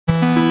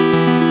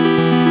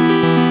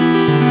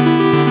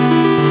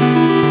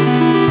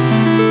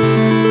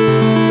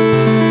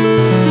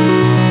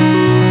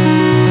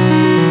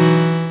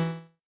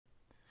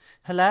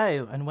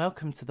Hello and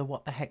welcome to the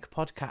What the Heck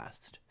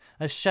podcast,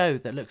 a show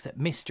that looks at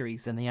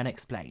mysteries and the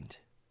unexplained.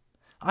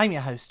 I'm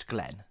your host,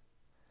 Glenn.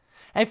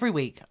 Every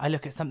week I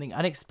look at something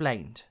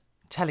unexplained,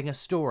 telling a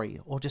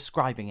story or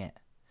describing it,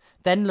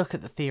 then look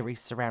at the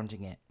theories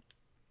surrounding it.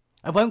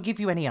 I won't give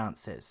you any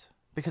answers,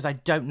 because I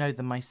don't know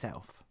them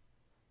myself.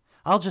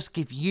 I'll just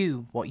give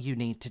you what you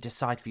need to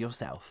decide for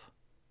yourself.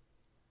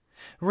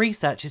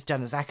 Research is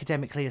done as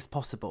academically as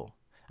possible,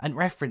 and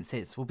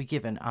references will be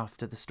given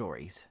after the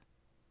stories.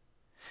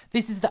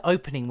 This is the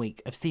opening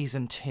week of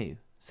Season 2,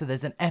 so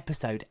there's an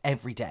episode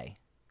every day.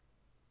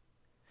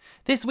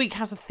 This week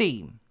has a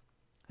theme.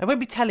 I won't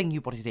be telling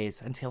you what it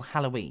is until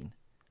Halloween,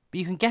 but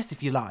you can guess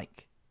if you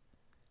like.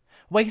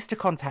 Ways to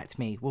contact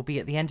me will be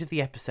at the end of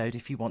the episode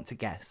if you want to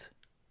guess.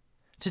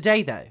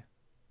 Today, though,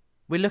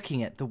 we're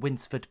looking at the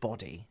Winsford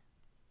body.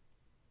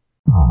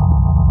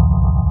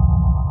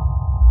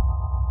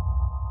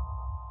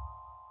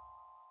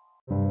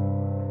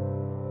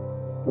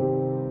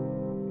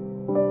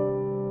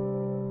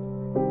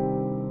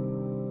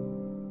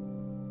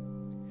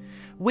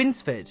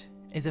 Winsford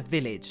is a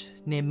village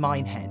near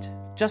Minehead,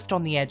 just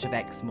on the edge of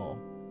Exmoor.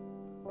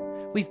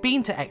 We've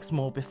been to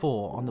Exmoor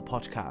before on the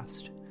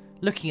podcast,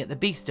 looking at the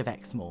Beast of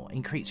Exmoor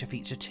in Creature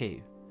Feature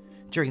 2,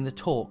 during the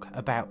talk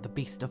about the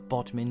Beast of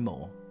Bodmin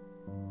Moor.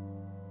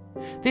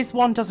 This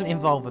one doesn't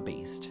involve a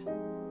beast,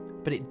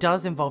 but it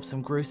does involve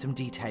some gruesome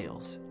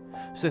details,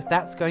 so if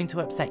that's going to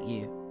upset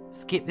you,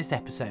 skip this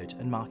episode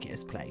and mark it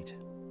as played.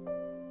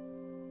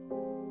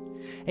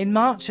 In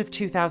March of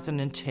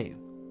 2002,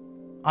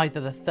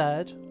 either the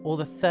 3rd or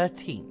the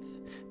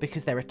 13th,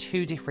 because there are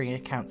two differing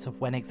accounts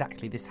of when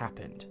exactly this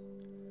happened,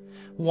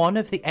 one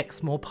of the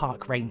Exmoor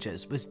Park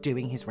Rangers was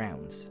doing his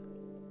rounds.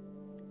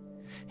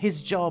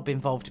 His job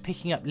involved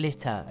picking up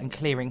litter and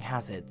clearing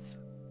hazards.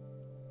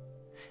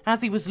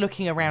 As he was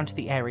looking around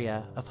the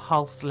area of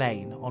Hulse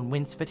Lane on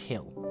Winsford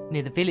Hill,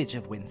 near the village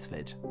of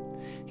Winsford,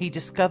 he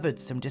discovered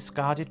some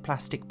discarded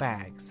plastic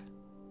bags.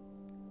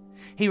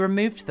 He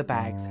removed the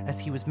bags as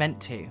he was meant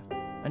to,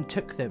 and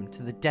took them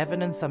to the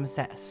Devon and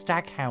Somerset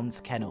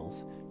Staghounds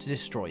kennels to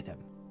destroy them.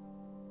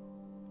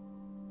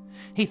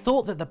 He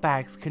thought that the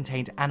bags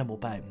contained animal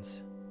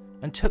bones,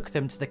 and took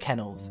them to the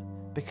kennels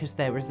because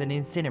there was an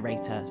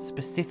incinerator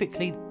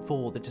specifically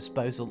for the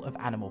disposal of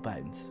animal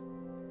bones.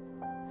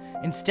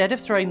 Instead of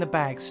throwing the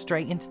bags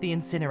straight into the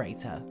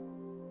incinerator,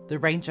 the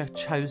ranger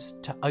chose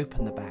to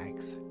open the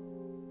bags.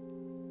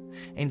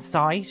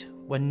 Inside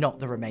were not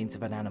the remains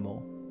of an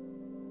animal.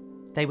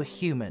 They were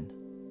human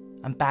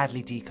and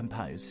badly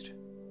decomposed.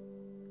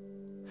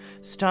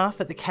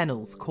 Staff at the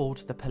kennels called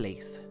the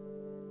police.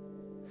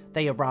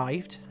 They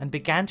arrived and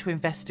began to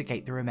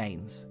investigate the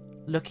remains,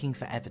 looking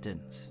for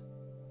evidence.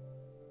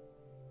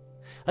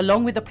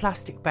 Along with the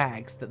plastic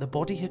bags that the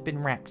body had been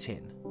wrapped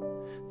in,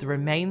 the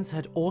remains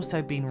had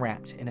also been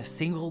wrapped in a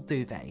single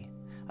duvet,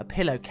 a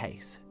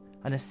pillowcase,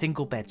 and a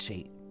single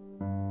bedsheet.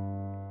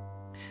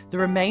 The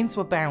remains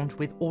were bound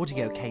with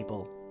audio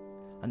cable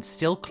and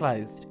still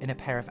clothed in a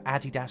pair of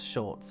Adidas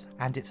shorts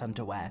and its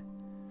underwear,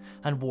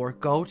 and wore a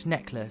gold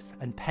necklace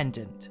and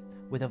pendant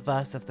with a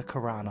verse of the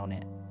Quran on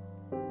it.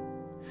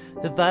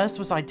 The verse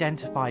was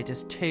identified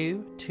as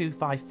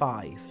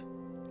 2255,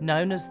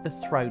 known as the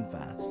Throne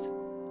Verse.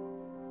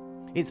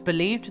 It's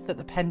believed that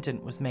the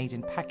pendant was made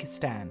in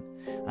Pakistan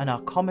and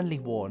are commonly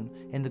worn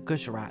in the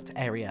Gujarat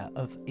area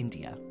of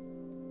India.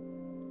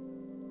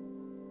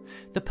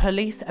 The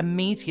police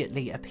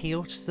immediately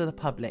appealed to the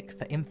public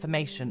for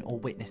information or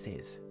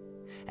witnesses,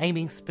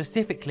 aiming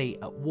specifically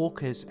at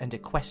walkers and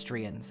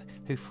equestrians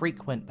who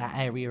frequent that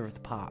area of the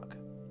park.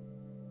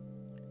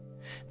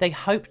 They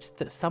hoped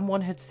that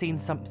someone had seen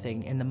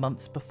something in the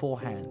months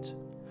beforehand,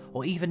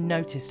 or even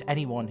noticed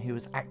anyone who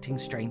was acting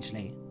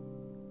strangely.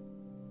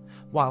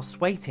 Whilst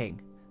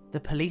waiting,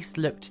 the police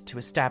looked to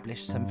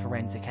establish some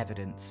forensic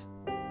evidence.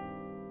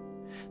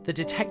 The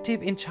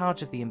detective in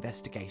charge of the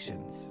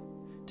investigations,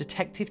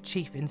 Detective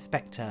Chief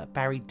Inspector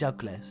Barry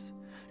Douglas,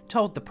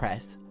 told the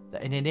press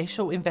that an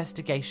initial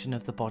investigation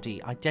of the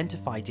body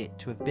identified it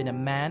to have been a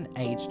man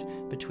aged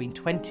between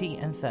 20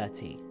 and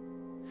 30,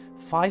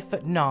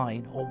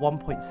 5'9" or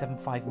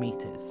 1.75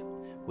 metres,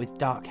 with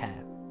dark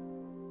hair.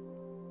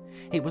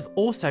 It was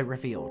also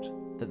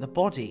revealed that the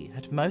body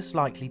had most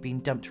likely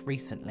been dumped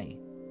recently,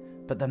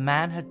 but the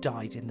man had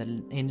died in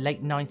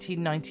late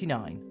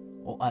 1999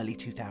 or early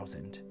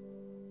 2000.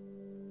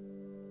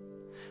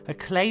 A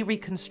clay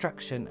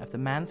reconstruction of the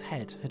man's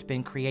head had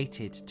been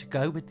created to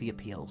go with the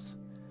appeals,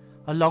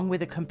 along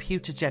with a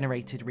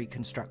computer-generated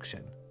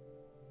reconstruction.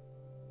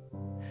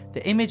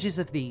 The images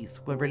of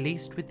these were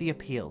released with the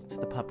appeal to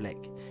the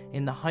public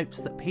in the hopes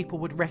that people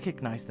would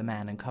recognise the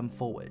man and come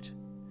forward,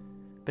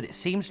 but it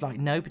seems like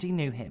nobody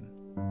knew him,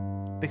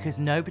 because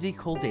nobody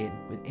called in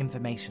with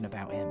information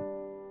about him.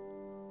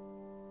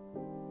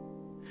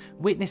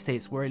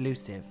 Witnesses were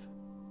elusive,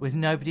 with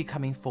nobody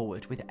coming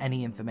forward with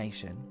any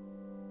information.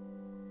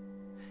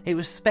 It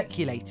was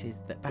speculated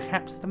that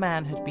perhaps the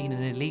man had been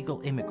an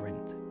illegal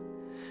immigrant,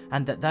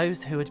 and that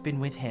those who had been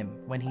with him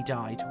when he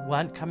died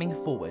weren't coming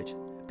forward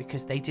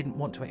because they didn't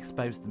want to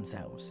expose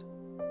themselves.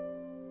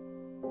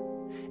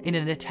 In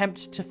an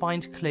attempt to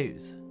find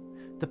clues,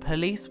 the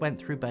police went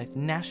through both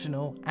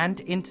national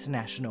and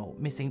international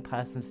missing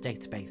persons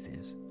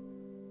databases.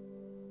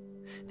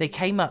 They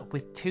came up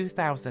with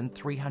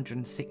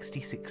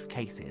 2,366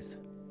 cases.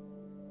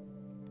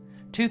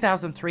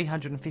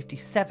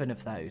 2,357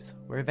 of those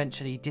were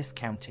eventually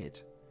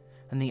discounted,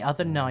 and the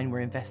other 9 were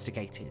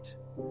investigated,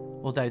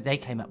 although they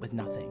came up with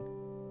nothing.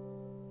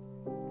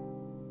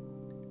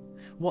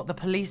 What the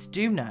police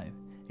do know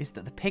is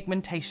that the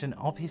pigmentation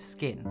of his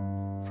skin,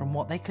 from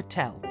what they could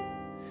tell,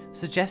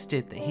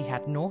 suggested that he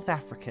had North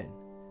African,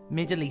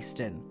 Middle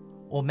Eastern,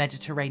 or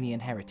Mediterranean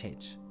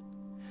heritage,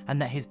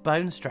 and that his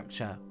bone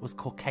structure was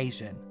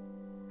Caucasian,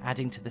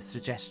 adding to the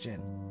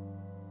suggestion.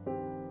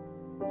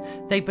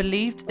 They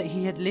believed that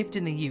he had lived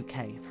in the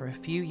UK for a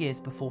few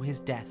years before his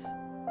death,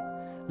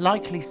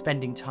 likely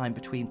spending time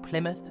between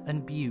Plymouth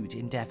and Bude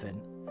in Devon,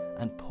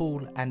 and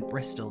Poole and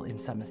Bristol in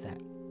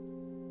Somerset.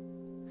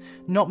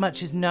 Not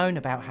much is known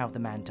about how the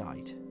man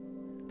died,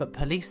 but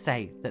police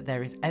say that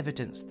there is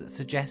evidence that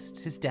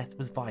suggests his death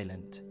was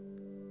violent.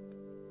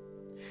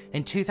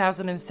 In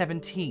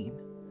 2017,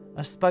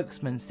 a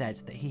spokesman said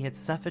that he had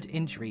suffered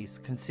injuries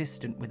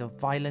consistent with a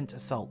violent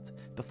assault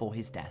before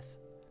his death.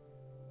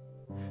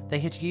 They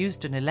had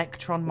used an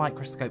electron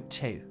microscope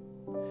too,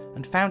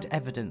 and found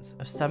evidence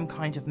of some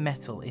kind of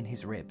metal in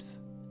his ribs,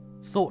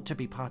 thought to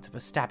be part of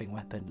a stabbing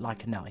weapon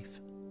like a knife.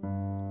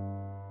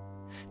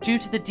 Due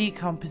to the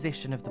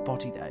decomposition of the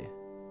body though,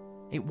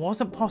 it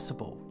wasn't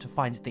possible to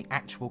find the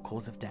actual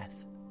cause of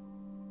death.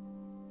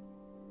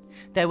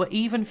 There were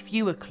even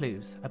fewer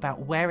clues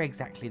about where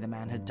exactly the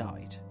man had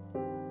died.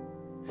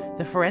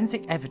 The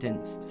forensic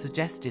evidence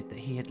suggested that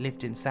he had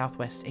lived in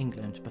southwest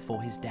England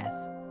before his death,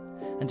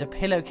 and a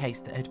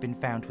pillowcase that had been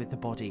found with the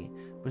body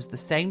was the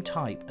same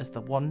type as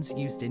the ones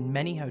used in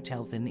many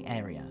hotels in the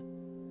area.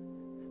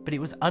 But it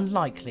was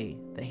unlikely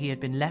that he had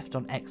been left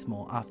on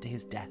Exmoor after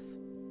his death.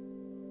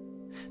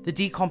 The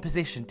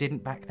decomposition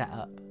didn't back that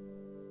up.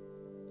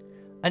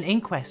 An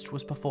inquest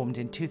was performed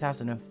in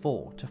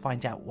 2004 to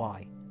find out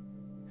why,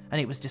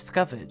 and it was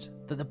discovered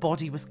that the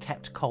body was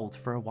kept cold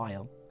for a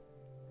while,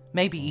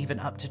 maybe even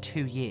up to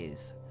 2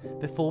 years,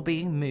 before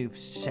being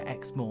moved to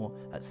Exmoor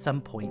at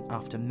some point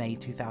after May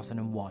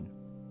 2001.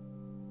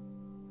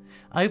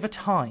 Over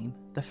time,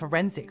 the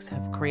forensics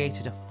have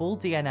created a full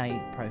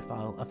DNA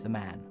profile of the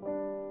man.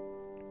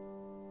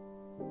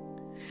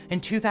 In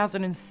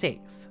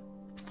 2006,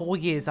 4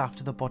 years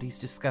after the body's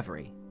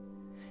discovery,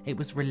 it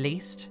was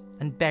released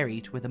and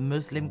buried with a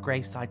Muslim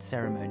graveside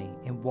ceremony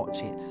in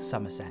Watchet,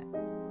 Somerset.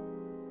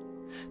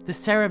 The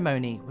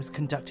ceremony was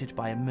conducted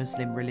by a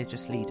Muslim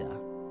religious leader.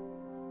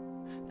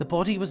 The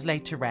body was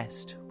laid to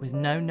rest with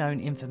no known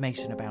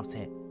information about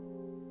it.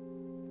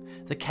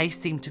 The case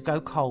seemed to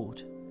go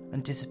cold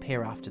and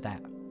disappear after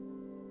that.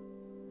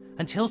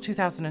 Until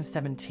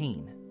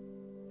 2017,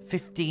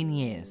 15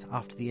 years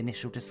after the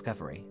initial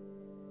discovery.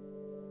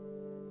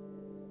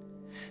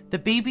 The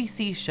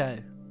BBC show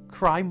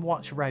Crime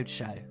Watch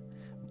Roadshow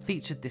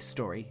featured this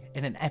story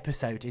in an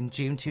episode in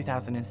June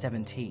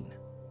 2017.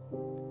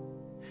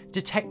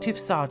 Detective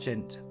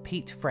Sergeant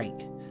Pete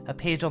Frake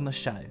appeared on the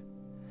show,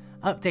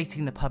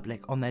 updating the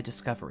public on their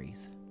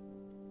discoveries.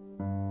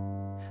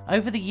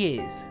 Over the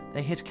years,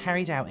 they had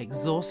carried out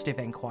exhaustive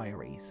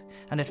enquiries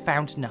and had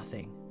found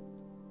nothing.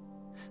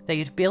 They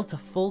had built a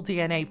full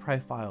DNA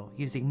profile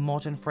using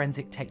modern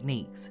forensic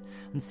techniques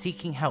and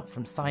seeking help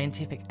from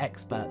scientific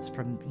experts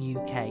from the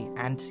UK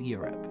and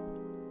Europe,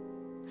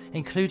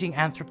 including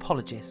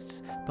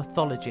anthropologists,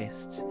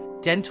 pathologists,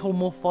 dental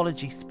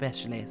morphology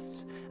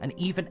specialists, and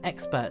even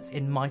experts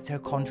in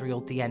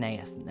mitochondrial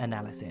DNA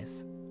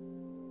analysis.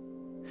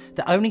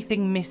 The only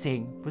thing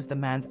missing was the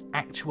man's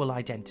actual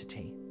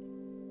identity.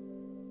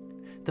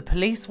 The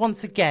police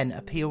once again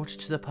appealed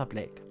to the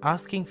public,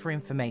 asking for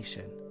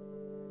information.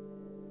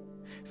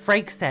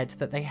 Frake said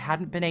that they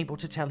hadn't been able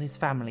to tell his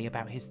family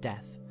about his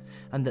death,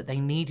 and that they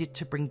needed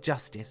to bring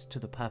justice to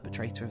the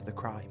perpetrator of the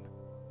crime.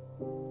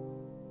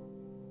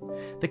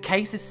 The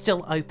case is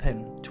still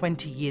open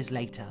 20 years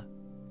later.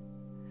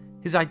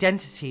 His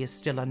identity is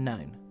still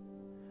unknown,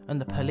 and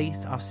the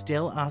police are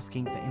still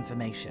asking for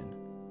information.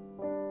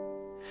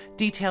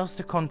 Details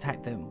to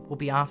contact them will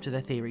be after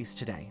the theories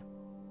today.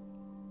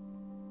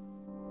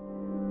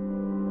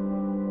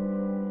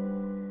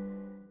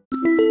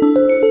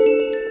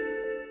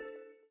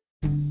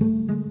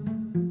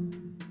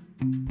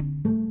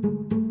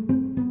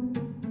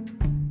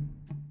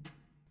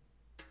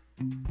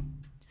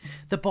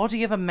 The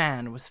body of a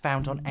man was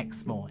found on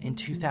Exmoor in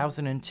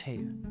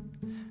 2002,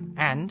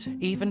 and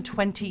even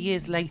 20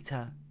 years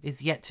later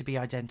is yet to be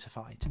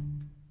identified.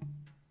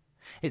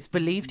 It's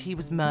believed he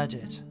was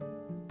murdered,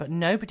 but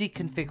nobody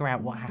can figure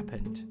out what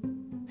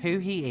happened, who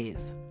he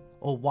is,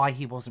 or why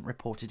he wasn't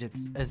reported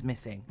as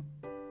missing.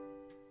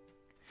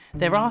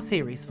 There are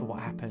theories for what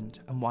happened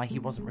and why he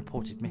wasn't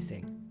reported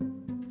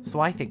missing, so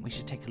I think we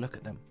should take a look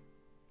at them.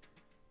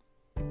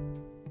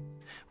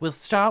 We'll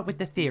start with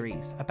the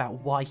theories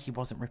about why he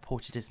wasn't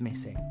reported as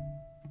missing.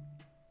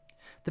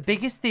 The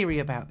biggest theory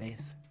about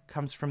this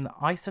comes from the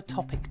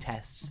isotopic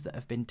tests that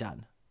have been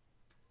done,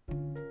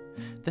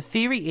 The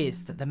theory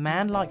is that the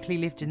man likely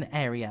lived in the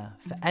area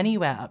for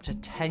anywhere up to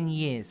 10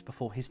 years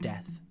before his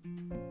death.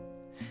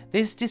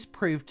 This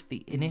disproved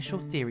the initial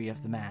theory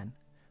of the man,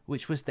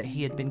 which was that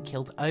he had been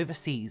killed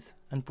overseas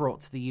and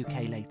brought to the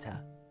UK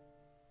later.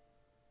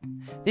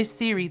 This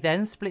theory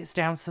then splits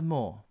down some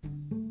more,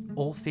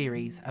 all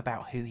theories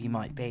about who he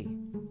might be.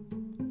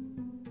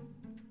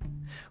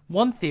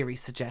 One theory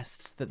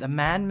suggests that the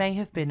man may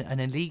have been an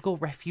illegal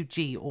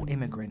refugee or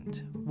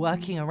immigrant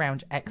working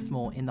around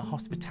Exmoor in the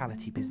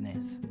hospitality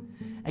business,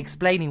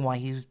 explaining why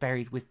he was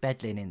buried with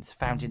bed linens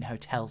found in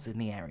hotels in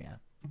the area.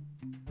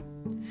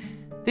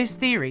 This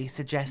theory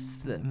suggests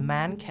that the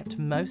man kept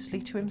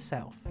mostly to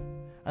himself,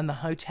 and the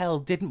hotel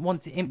didn't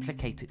want to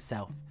implicate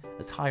itself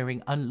as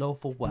hiring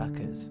unlawful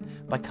workers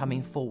by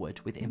coming forward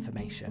with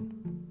information.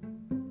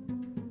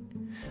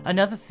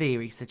 Another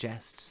theory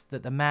suggests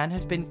that the man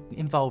had been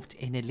involved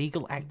in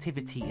illegal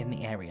activity in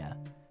the area,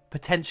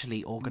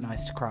 potentially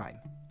organised crime.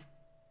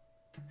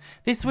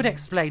 This would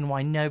explain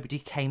why nobody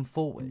came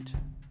forward,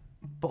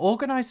 but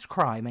organised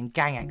crime and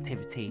gang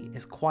activity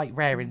is quite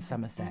rare in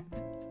Somerset.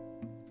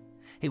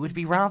 It would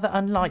be rather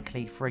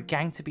unlikely for a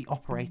gang to be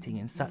operating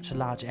in such a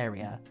large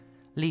area,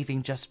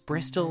 leaving just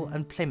Bristol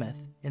and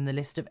Plymouth in the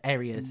list of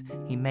areas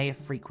he may have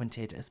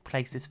frequented as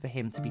places for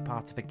him to be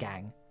part of a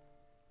gang.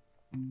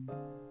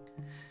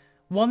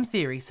 One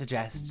theory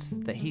suggests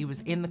that he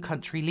was in the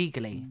country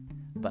legally,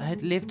 but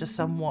had lived a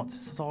somewhat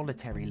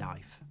solitary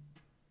life.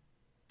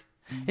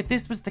 If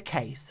this was the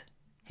case,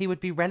 he would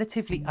be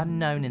relatively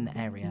unknown in the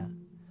area,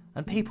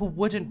 and people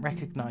wouldn't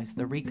recognise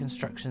the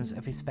reconstructions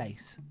of his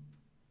face.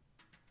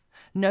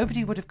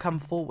 Nobody would have come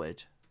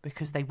forward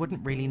because they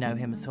wouldn't really know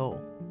him at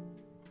all.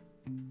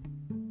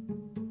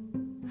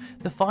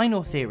 The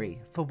final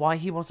theory for why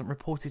he wasn't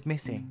reported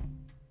missing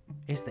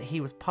is that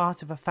he was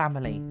part of a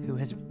family who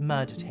had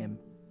murdered him,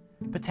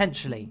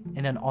 potentially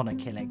in an honour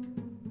killing.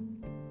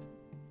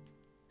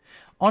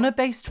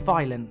 Honour-based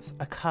violence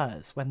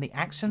occurs when the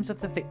actions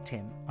of the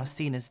victim are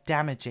seen as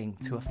damaging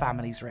to a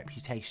family's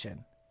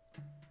reputation.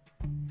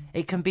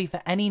 It can be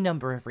for any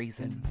number of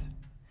reasons,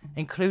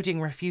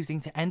 including refusing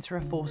to enter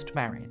a forced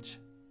marriage.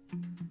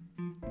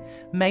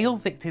 Male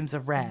victims are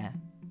rare,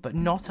 but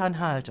not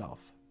unheard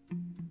of.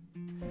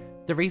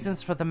 The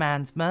reasons for the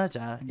man's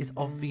murder is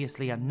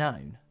obviously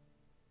unknown,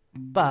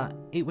 but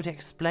it would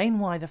explain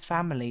why the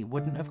family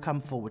wouldn't have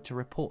come forward to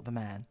report the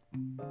man.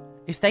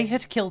 If they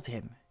had killed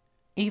him,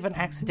 even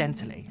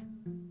accidentally,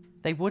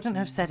 they wouldn't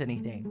have said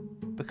anything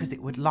because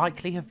it would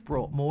likely have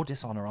brought more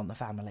dishonour on the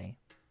family.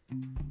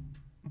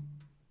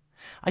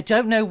 I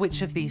don't know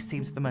which of these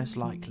seems the most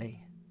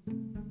likely.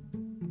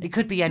 It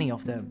could be any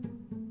of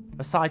them,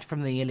 aside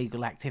from the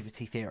illegal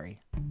activity theory.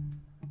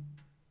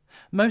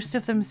 Most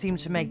of them seem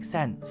to make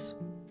sense,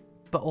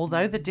 but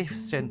although the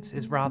distance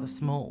is rather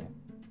small,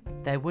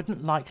 there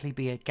wouldn't likely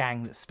be a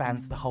gang that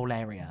spans the whole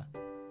area.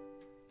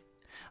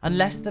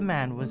 Unless the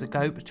man was a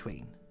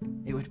go-between,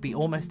 it would be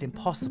almost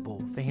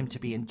impossible for him to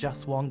be in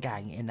just one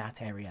gang in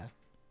that area.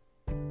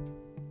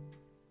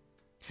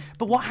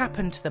 But what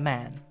happened to the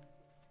man?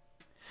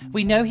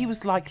 We know he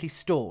was likely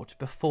stored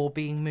before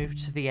being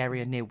moved to the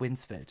area near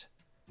Winsford.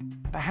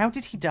 But how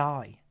did he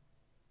die?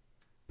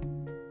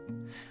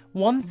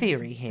 One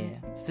theory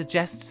here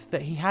suggests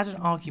that he had an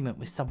argument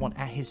with someone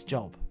at his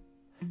job,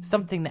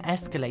 something that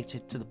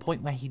escalated to the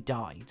point where he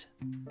died.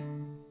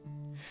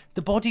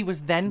 The body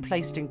was then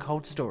placed in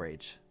cold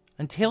storage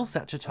until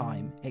such a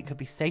time it could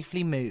be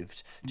safely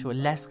moved to a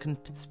less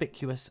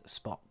conspicuous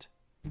spot.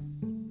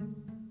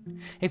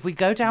 If we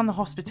go down the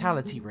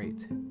hospitality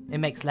route, it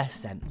makes less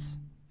sense.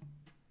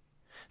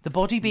 The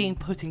body being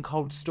put in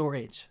cold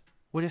storage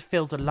would have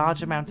filled a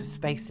large amount of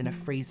space in a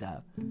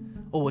freezer,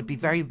 or would be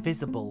very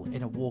visible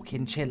in a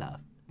walk-in chiller,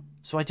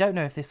 so I don't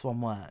know if this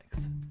one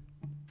works.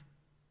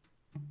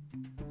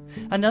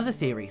 Another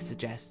theory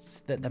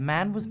suggests that the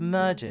man was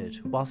murdered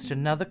whilst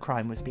another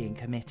crime was being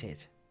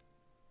committed.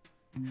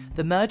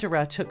 The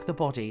murderer took the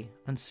body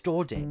and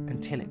stored it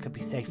until it could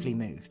be safely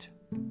moved.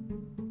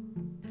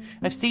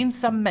 I've seen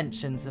some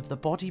mentions of the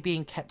body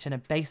being kept in a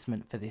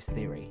basement for this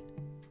theory,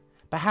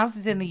 but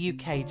houses in the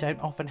UK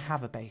don't often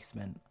have a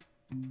basement.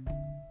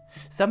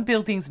 Some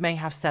buildings may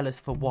have cellars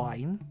for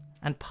wine,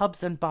 and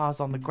pubs and bars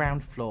on the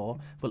ground floor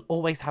will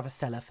always have a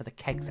cellar for the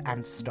kegs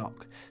and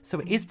stock, so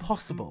it is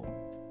possible,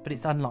 but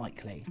it's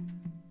unlikely.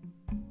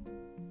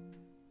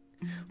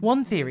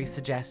 One theory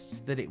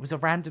suggests that it was a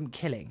random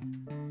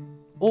killing,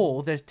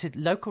 or that a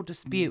local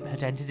dispute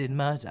had ended in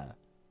murder.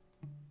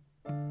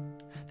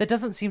 There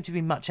doesn't seem to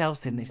be much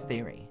else in this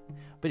theory,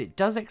 but it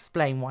does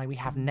explain why we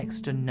have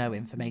next to no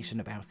information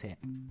about it.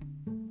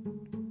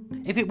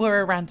 If it were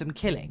a random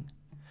killing,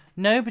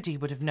 nobody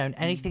would have known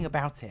anything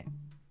about it.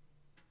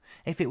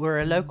 If it were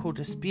a local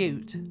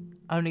dispute,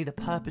 only the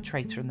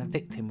perpetrator and the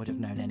victim would have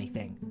known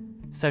anything,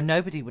 so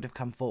nobody would have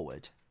come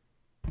forward.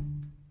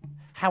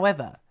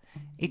 However,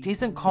 it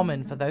isn't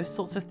common for those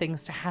sorts of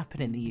things to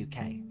happen in the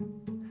UK,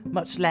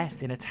 much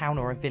less in a town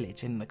or a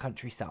village in the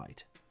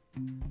countryside.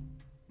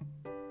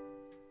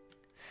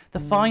 The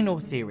final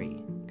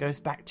theory goes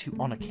back to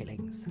honour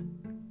killings.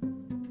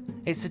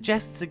 It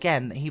suggests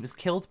again that he was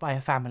killed by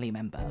a family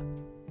member,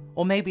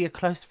 or maybe a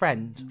close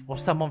friend or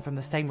someone from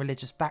the same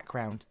religious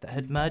background that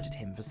had murdered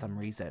him for some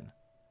reason.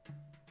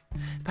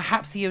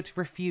 Perhaps he had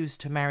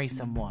refused to marry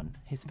someone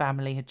his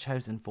family had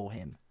chosen for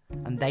him,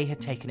 and they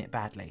had taken it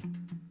badly.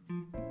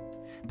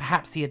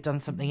 Perhaps he had done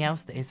something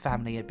else that his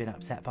family had been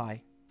upset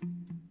by.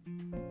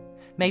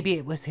 Maybe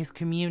it was his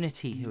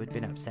community who had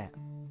been upset.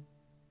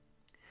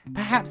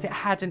 Perhaps it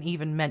hadn't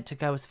even meant to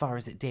go as far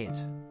as it did.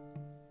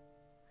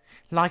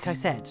 Like I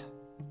said,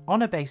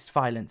 honour-based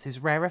violence is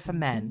rarer for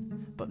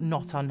men, but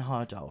not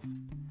unheard of,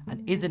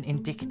 and isn't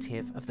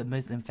indicative of the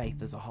Muslim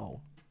faith as a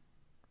whole.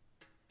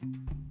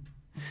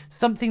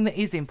 Something that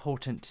is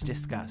important to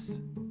discuss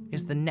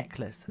is the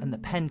necklace and the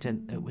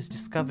pendant that was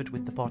discovered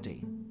with the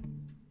body.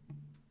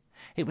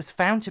 It was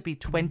found to be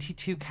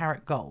 22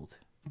 karat gold,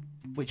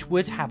 which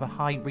would have a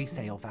high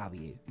resale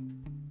value.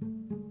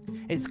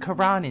 Its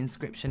Quran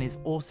inscription is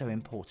also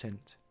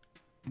important.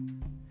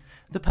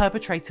 The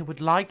perpetrator would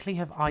likely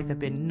have either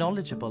been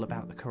knowledgeable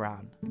about the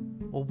Quran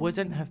or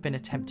wouldn't have been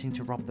attempting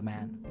to rob the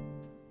man.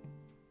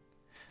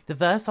 The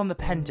verse on the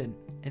pendant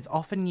is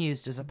often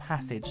used as a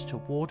passage to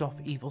ward off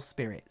evil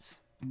spirits,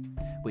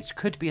 which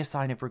could be a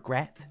sign of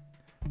regret,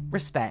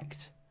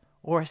 respect,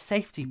 or a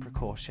safety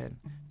precaution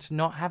to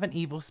not have an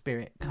evil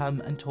spirit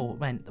come and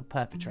torment the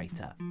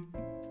perpetrator.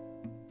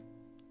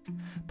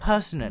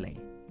 Personally,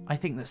 I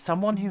think that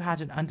someone who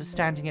had an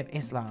understanding of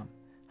Islam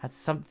had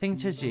something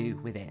to do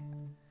with it,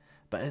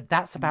 but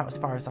that's about as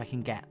far as I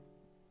can get.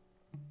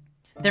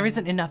 There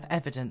isn't enough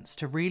evidence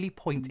to really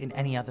point in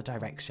any other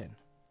direction.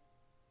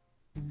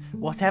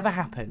 Whatever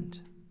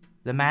happened,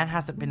 the man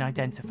hasn't been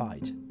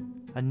identified,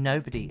 and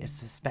nobody is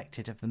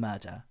suspected of the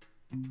murder.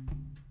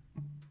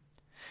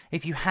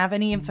 If you have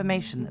any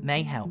information that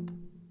may help,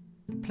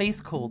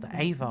 please call the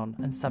Avon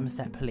and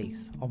Somerset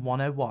Police on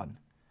 101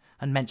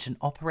 and mention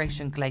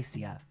Operation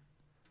Glacier,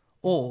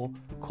 or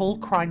call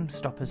Crime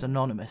Stoppers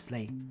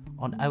anonymously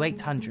on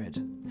 0800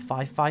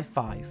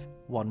 555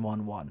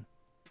 111.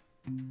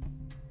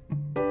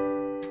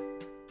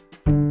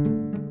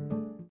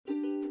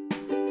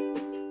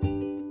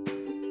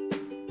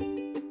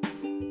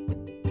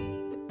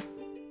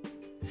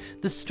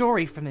 The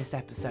story from this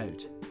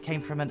episode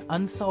came from an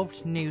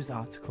unsolved news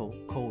article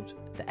called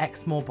The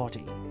Exmoor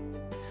Body,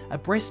 a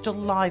Bristol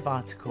Live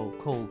article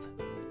called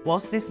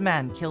Was This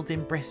Man Killed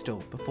in Bristol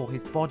Before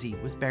His Body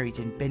Was Buried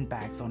in Bin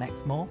Bags on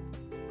Exmoor?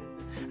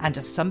 And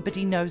a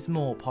Somebody Knows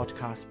More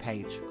podcast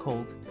page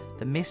called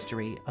The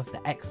Mystery of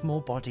the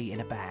Exmoor Body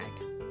in a Bag.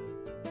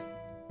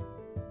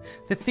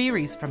 The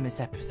theories from this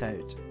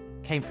episode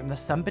came from the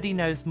Somebody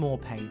Knows More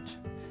page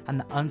and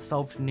the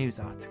Unsolved News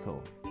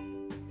article.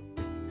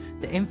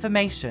 The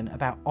information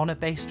about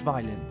honour-based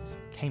violence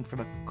came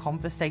from a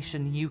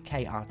Conversation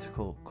UK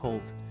article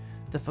called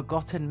The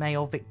Forgotten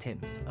Male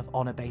Victims of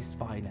Honour-Based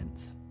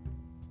Violence.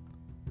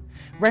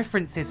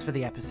 References for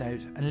the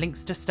episode and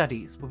links to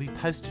studies will be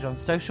posted on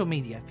social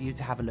media for you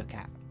to have a look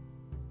at.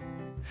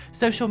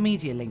 Social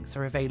media links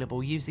are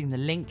available using the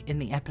link in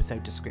the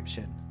episode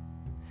description.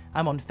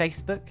 I'm on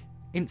Facebook,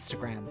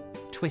 Instagram,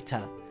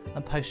 Twitter,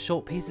 and post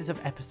short pieces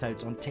of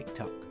episodes on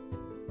TikTok.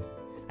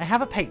 I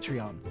have a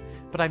Patreon,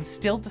 but I'm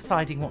still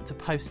deciding what to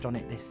post on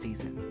it this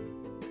season.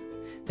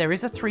 There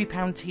is a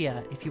 £3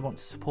 tier if you want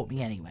to support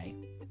me anyway.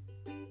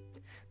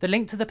 The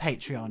link to the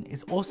Patreon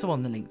is also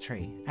on the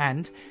Linktree,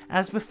 and,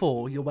 as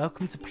before, you're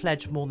welcome to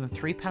pledge more than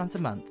 £3 a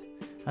month,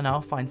 and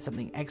I'll find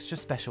something extra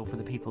special for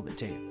the people that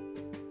do.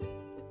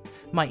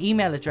 My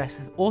email address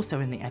is also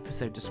in the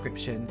episode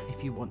description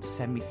if you want to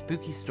send me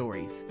spooky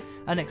stories,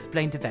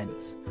 unexplained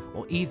events,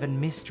 or even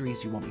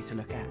mysteries you want me to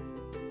look at.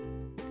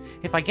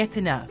 If I get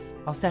enough,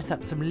 I'll set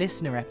up some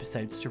listener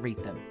episodes to read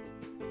them.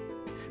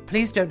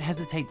 Please don't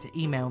hesitate to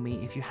email me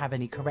if you have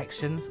any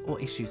corrections or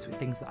issues with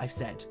things that I've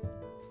said.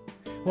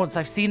 Once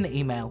I've seen the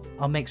email,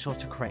 I'll make sure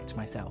to correct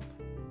myself.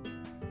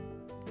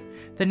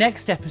 The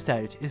next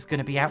episode is going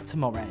to be out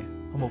tomorrow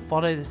and will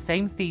follow the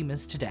same theme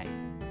as today.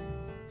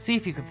 See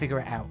if you can figure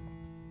it out.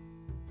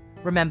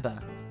 Remember,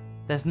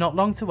 there's not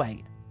long to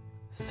wait,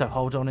 so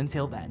hold on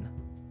until then.